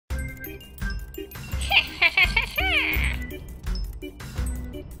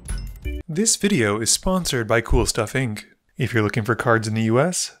This video is sponsored by Cool Stuff Inc. If you're looking for cards in the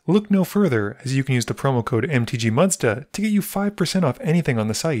US, look no further as you can use the promo code MTGMudsta to get you 5% off anything on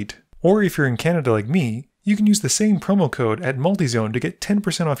the site. Or if you're in Canada like me, you can use the same promo code at Multizone to get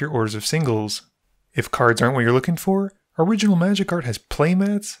 10% off your orders of singles. If cards aren't what you're looking for, Original Magic Art has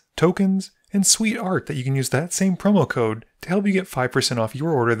playmats, tokens, and sweet art that you can use that same promo code to help you get 5% off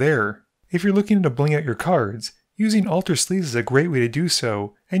your order there. If you're looking to bling out your cards, using Alter Sleeves is a great way to do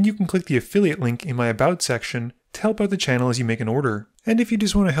so, and you can click the affiliate link in my About section to help out the channel as you make an order. And if you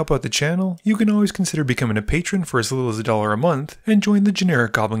just want to help out the channel, you can always consider becoming a patron for as little as $1 a month and join the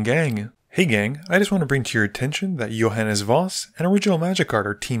generic Goblin Gang. Hey gang, I just want to bring to your attention that Johannes, Voss, and Original Magic Art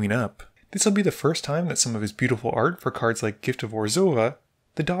are teaming up. This will be the first time that some of his beautiful art for cards like Gift of Orzhova,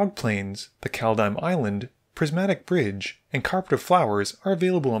 the Dog Plains, the Kaldheim Island, Prismatic Bridge, and Carpet of Flowers are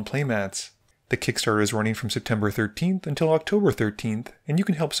available on playmats. The Kickstarter is running from September 13th until October 13th, and you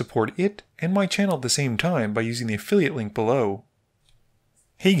can help support it and my channel at the same time by using the affiliate link below.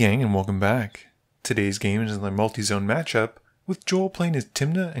 Hey gang, and welcome back. Today's game is another multi-zone matchup, with Joel playing his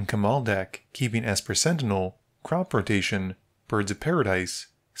Tymna and Kamahl deck, keeping Esper Sentinel, Crop Rotation, Birds of Paradise,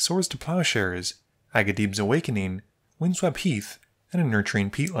 Swords to Plowshares, Agadeem's Awakening, Windswept Heath, and a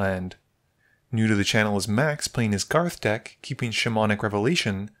Nurturing Peatland. New to the channel is Max playing his Garth deck, keeping Shamanic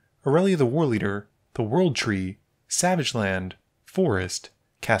Revelation, Aurelia the Warleader, the World Tree, Savage Land, Forest,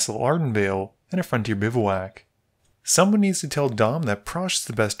 Castle Ardenvale, and a Frontier Bivouac. Someone needs to tell Dom that Prosh is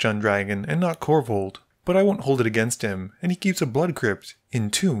the best Jund Dragon and not Korvold, but I won't hold it against him, and he keeps a Blood Crypt,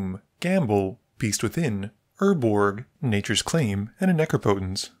 Entomb, Gamble, Beast Within, Urborg, Nature's Claim, and a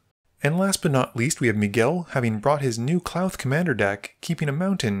Necropotence. And last but not least we have Miguel having brought his new Klauth commander deck, keeping a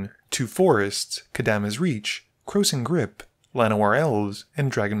Mountain, 2 Forests, Kadama's Reach, Krosan Grip, Llanowar Elves,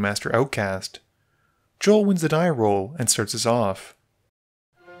 and Dragon Master Outcast. Joel wins the die roll and starts us off.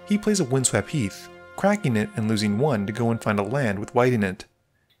 He plays a Windswept Heath, cracking it and losing 1 to go and find a land with white in it.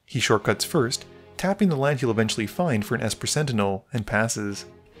 He shortcuts first, tapping the land he'll eventually find for an Esper Sentinel, and passes.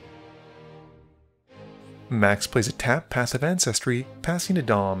 Max plays a tap Passive Ancestry, passing to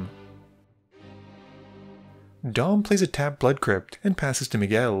Dom. Dom plays a tap Blood Crypt and passes to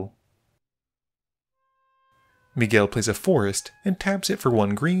Miguel. Miguel plays a Forest and taps it for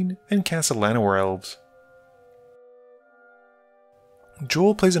 1 green and casts a Llanowar Elves.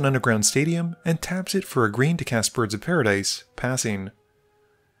 Joel plays an Underground Stadium and taps it for a green to cast Birds of Paradise, passing.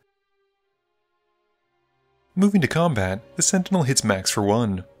 Moving to combat, the Sentinel hits Max for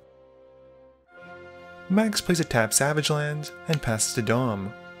 1. Max plays a tap Savage Lands and passes to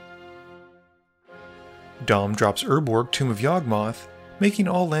Dom. Dom drops Urborg Tomb of Yawgmoth, making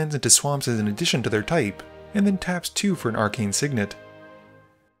all lands into swamps as an addition to their type, and then taps 2 for an Arcane Signet.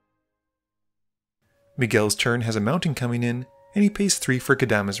 Miguel's turn has a Mountain coming in, and he pays 3 for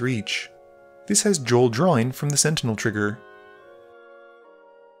Kadama's Reach. This has Joel drawing from the Sentinel trigger.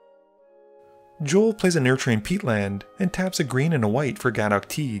 Joel plays a Nurturing Peatland and taps a green and a white for Gadok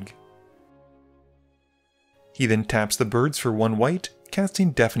Teeg. He then taps the birds for 1 white,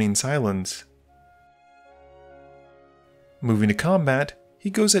 casting Deafening Silence. Moving to combat, he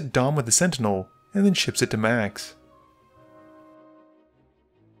goes at Dom with the Sentinel, and then ships it to Max.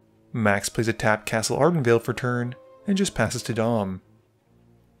 Max plays a tap Castle Ardenvale for turn, and just passes to Dom.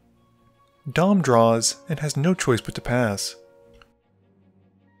 Dom draws, and has no choice but to pass.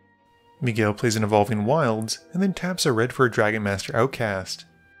 Miguel plays an Evolving Wilds, and then taps a red for a Dragon Master Outcast.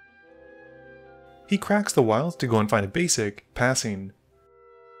 He cracks the wilds to go and find a basic, passing.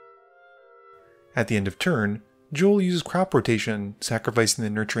 At the end of turn, Joel uses Crop Rotation, sacrificing the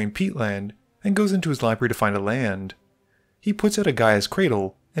Nurturing Peatland, and goes into his library to find a land. He puts out a Gaia's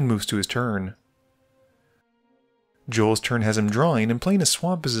Cradle, and moves to his turn. Joel's turn has him drawing and playing a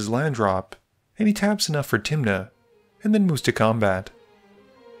swamp as his land drop, and he taps enough for Tymna, and then moves to combat.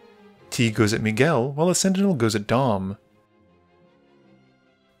 T goes at Miguel while a Sentinel goes at Dom.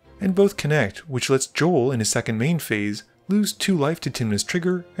 And both connect, which lets Joel in his second main phase lose 2 life to Tymna's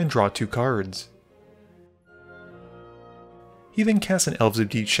trigger and draw 2 cards. He then casts an Elves of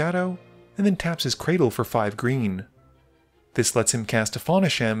Deep Shadow, and then taps his Cradle for 5 green. This lets him cast a Fauna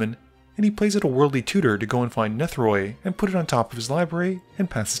Shaman, and he plays out a Worldly Tutor to go and find Nethroi and put it on top of his library, and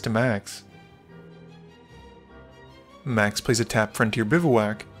passes to Max. Max plays a tap Frontier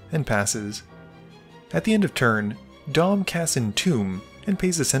Bivouac, and passes. At the end of turn, Dom casts Entomb, and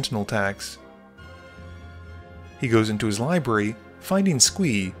pays the Sentinel tax. He goes into his library, finding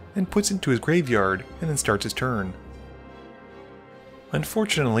Squee, and puts it into his graveyard, and then starts his turn.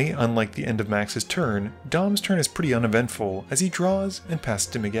 Unfortunately, unlike the end of Max's turn, Dom's turn is pretty uneventful as he draws and passes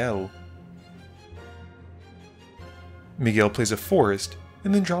to Miguel. Miguel plays a Forest,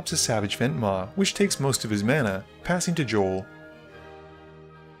 and then drops a Savage Ventmaw, which takes most of his mana, passing to Joel.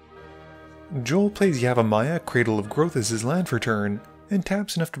 Joel plays Yavimaya, Cradle of Growth as his land for turn, and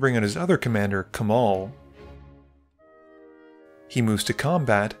taps enough to bring out his other commander, Kamahl. He moves to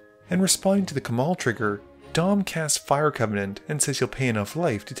combat, and responding to the Kamahl trigger, Dom casts Fire Covenant and says he'll pay enough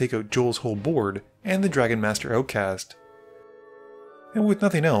life to take out Joel's whole board and the Dragon Master Outcast. And with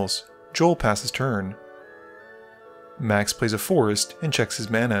nothing else, Joel passes turn. Max plays a forest and checks his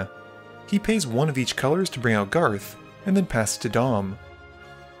mana. He pays one of each colors to bring out Garth, and then passes to Dom.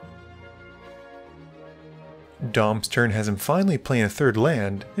 Dom's turn has him finally playing a third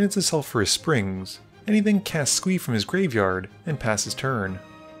land, and it's a Sulphurous Springs, and he then casts Squee from his graveyard and passes turn.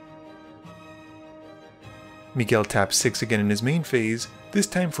 Miguel taps 6 again in his main phase, this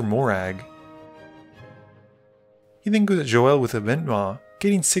time for Morag. He then goes at Joel with a Ventmaw,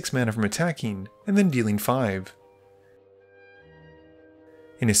 getting 6 mana from attacking, and then dealing 5.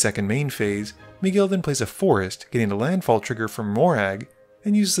 In his second main phase, Miguel then plays a forest, getting a landfall trigger from Morag,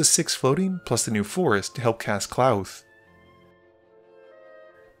 and uses the 6 floating plus the new forest to help cast Klauth.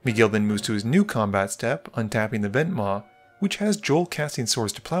 Miguel then moves to his new combat step, untapping the Ventmaw, which has Joel casting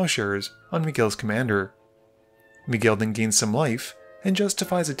Swords to Plowshares on Miguel's commander. Miguel then gains some life, and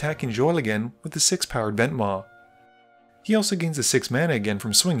justifies attacking Joel again with the 6-powered Ventmaw. He also gains the 6 mana again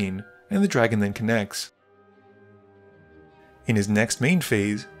from swinging, and the dragon then connects. In his next main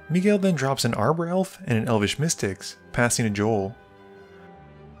phase, Miguel then drops an Arbor Elf and an Elvish Mystics, passing to Joel.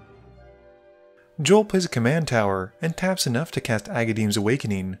 Joel plays a command tower, and taps enough to cast Agadeem's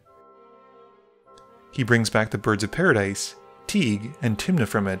Awakening. He brings back the Birds of Paradise, Teague, and Tymna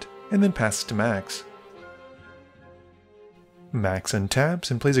from it, and then passes to Max. Max untaps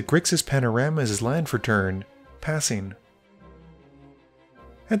and plays a Grixis Panorama as his land for turn, passing.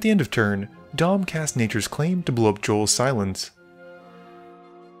 At the end of turn, Dom casts Nature's Claim to blow up Joel's Silence.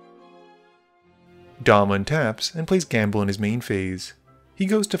 Dom untaps and plays Gamble in his main phase. He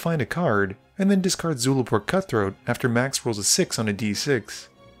goes to find a card, and then discards Zulaport Cutthroat after Max rolls a 6 on a d6.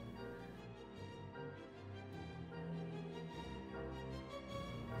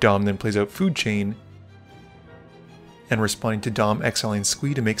 Dom then plays out Food Chain, and responding to Dom exiling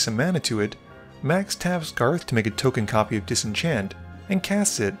Squee to make some mana to it, Max taps Garth to make a token copy of Disenchant, and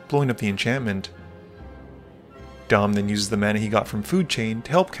casts it, blowing up the enchantment. Dom then uses the mana he got from Food Chain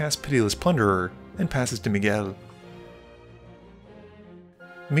to help cast Pitiless Plunderer, and passes to Miguel.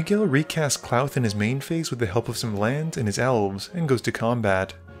 Miguel recasts Klauth in his main phase with the help of some lands and his elves, and goes to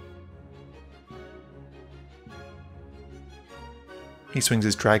combat. He swings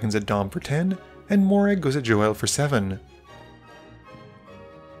his dragons at Dom for 10, and Morag goes at Joel for 7.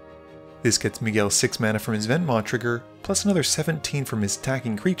 This gets Miguel 6 mana from his Ventmaw trigger, plus another 17 from his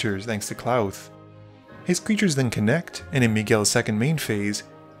attacking creatures thanks to Klauth. His creatures then connect, and in Miguel's second main phase,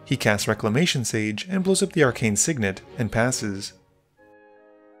 he casts Reclamation Sage and blows up the Arcane Signet, and passes.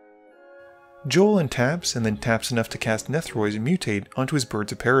 Joel untaps and then taps enough to cast Nethroi's Mutate onto his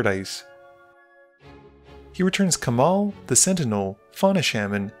Birds of Paradise. He returns Kamahl, the Sentinel, Fauna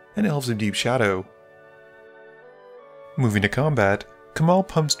Shaman, and Elves of Deep Shadow. Moving to combat, Kamahl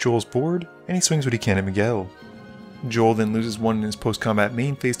pumps Joel's board, and he swings what he can at Miguel. Joel then loses 1 in his post-combat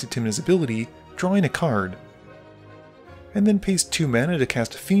main phase to Tymna's ability, drawing a card, and then pays 2 mana to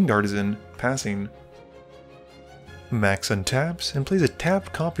cast Fiend Artisan, passing. Max untaps and plays a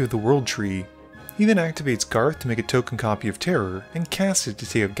tapped copy of the World Tree. He then activates Garth to make a token copy of Terror, and casts it to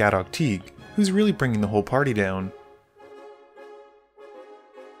take out Gadok Teague, who's really bringing the whole party down.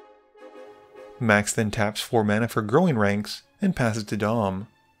 Max then taps 4 mana for Growing Ranks, and passes to Dom.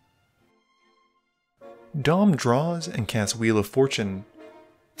 Dom draws and casts Wheel of Fortune.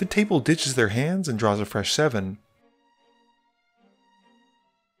 The table ditches their hands and draws a fresh 7.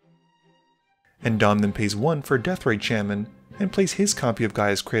 And Dom then pays 1 for Deathrite Shaman, and plays his copy of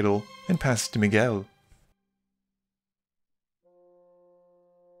Gaia's Cradle, and passes to Miguel.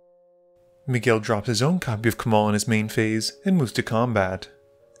 Miguel drops his own copy of Kamahl in his main phase, and moves to combat.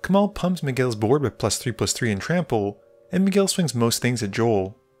 Kamahl pumps Miguel's board with +3/+3 and Trample, and Miguel swings most things at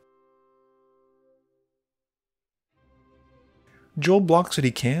Joel. Joel blocks what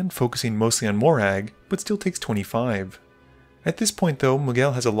he can, focusing mostly on Morag, but still takes 25. At this point though,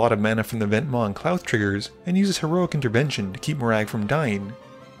 Miguel has a lot of mana from the Ventmaw and Klauth triggers, and uses Heroic Intervention to keep Morag from dying.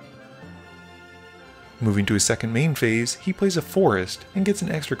 Moving to his second main phase, he plays a forest, and gets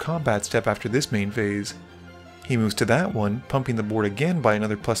an extra combat step after this main phase. He moves to that one, pumping the board again by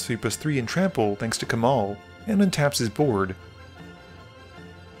another +3/+3 and Trample thanks to Kamahl, and untaps his board.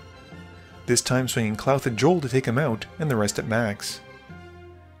 This time swinging Klauth at Joel to take him out, and the rest at Max.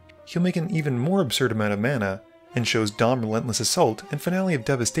 He'll make an even more absurd amount of mana, and shows Dom Relentless Assault and Finale of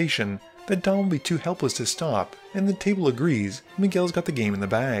Devastation, that Dom will be too helpless to stop, and the table agrees, Miguel's got the game in the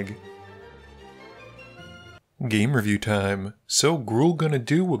bag. Game review time. So Gruul gonna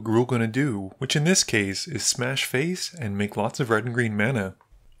do what Gruul gonna do, which in this case is smash face and make lots of red and green mana.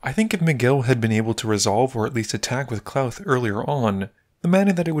 I think if Miguel had been able to resolve or at least attack with Klauth earlier on, the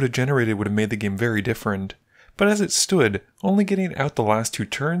mana that it would have generated would have made the game very different. But as it stood, only getting out the last 2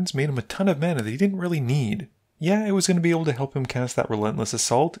 turns made him a ton of mana that he didn't really need. Yeah, it was going to be able to help him cast that Relentless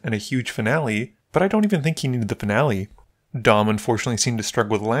Assault and a huge finale, but I don't even think he needed the finale. Dom unfortunately seemed to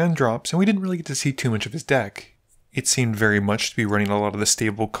struggle with land drops, and we didn't really get to see too much of his deck. It seemed very much to be running a lot of the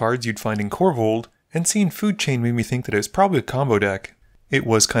stable cards you'd find in Korvold, and seeing Food Chain made me think that it was probably a combo deck. It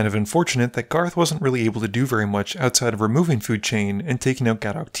was kind of unfortunate that Garth wasn't really able to do very much outside of removing Food Chain and taking out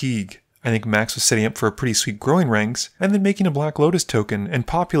Gadok Teague. I think Max was setting up for a pretty sweet growing ranks, and then making a Black Lotus token and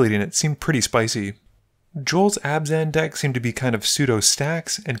populating it seemed pretty spicy. Joel's Abzan deck seemed to be kind of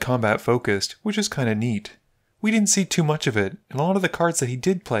pseudo-stacks and combat focused, which is kinda neat. We didn't see too much of it, and a lot of the cards that he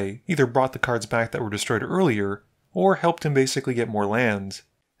did play either brought the cards back that were destroyed earlier, or helped him basically get more lands.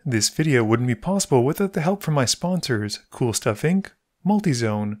 This video wouldn't be possible without the help from my sponsors, Cool Stuff Inc.,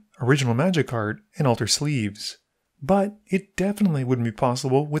 Multizone, Original Magic Art, and Alter Sleeves. But it definitely wouldn't be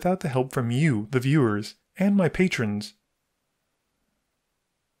possible without the help from you, the viewers, and my patrons.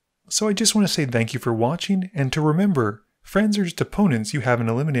 So I just want to say thank you for watching, and to remember, friends are just opponents you haven't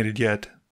eliminated yet.